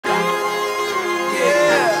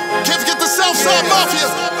Southside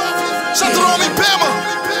Mafia. Shout to the homie Bama.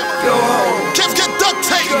 Kids get duct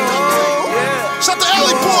tape. Shout to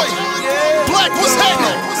Alley Boy. Black, what's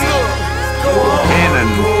happening?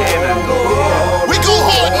 We go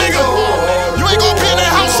hard, nigga. You ain't gonna be in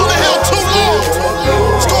that house on the hill too long.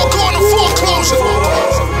 It's gonna go into foreclosure.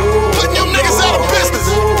 Putting you niggas out of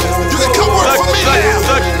business. You can come work for me now.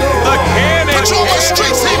 Put you on my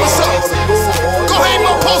streets, hang us up. Go hang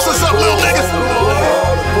my posters up, little niggas.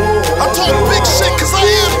 I'm talking big shit, cause I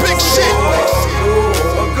am big shit.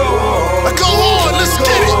 I go on, let's get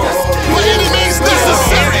it. By any means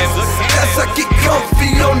necessary. As I get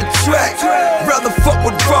comfy on the track, rather fuck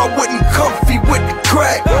with raw, wouldn't comfy with the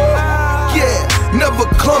crack. Yeah, never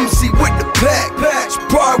clumsy with the pack. It's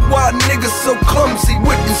probably why niggas so clumsy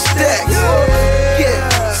with them stacks. Yeah,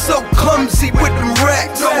 so clumsy with them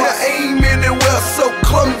racks. Wanna aim anywhere, so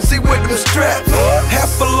clumsy with them straps.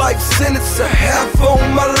 Half a life sentence, a half on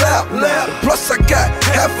my lap. Plus I got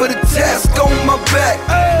half of the task on my back.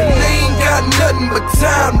 And they ain't got nothing but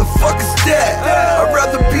time, the fuck is that? I'd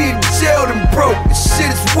rather be in jail than broke, this shit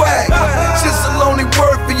is whack. Just a lonely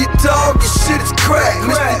word for your dog, this shit is crack.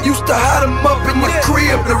 Mr. used to hide him up in your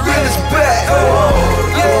crib, the real is back.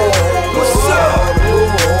 Yeah, what's up?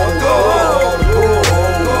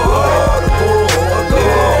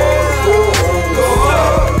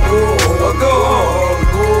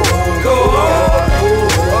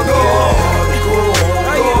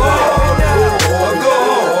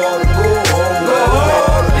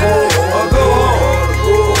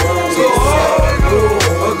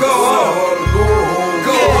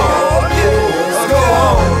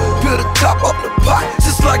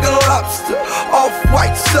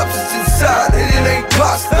 Off-white substance inside and it ain't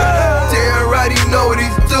pasta. Damn right, he know what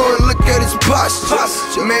he's doing, look at his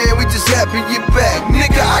posture. Man, we just happy you're back,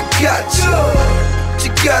 nigga, I got you. What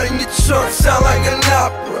you got in your trunk sound like an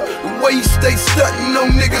opera. The way you stay stuntin'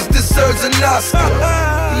 on niggas deserves an Oscar.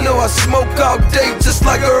 You know I smoke all day just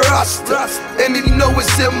like a Rasta. And if you know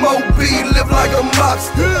it's M.O.B., live like a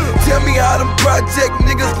mobster. Tell me how them project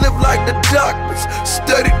niggas live like the doctors.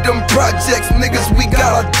 Studied them projects, niggas, we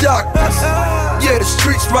got our doctors. Yeah, the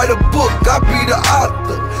streets write a book, I be the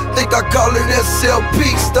author. Think I call it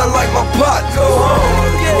SLP, stun like my pot. Go on,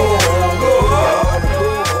 yeah.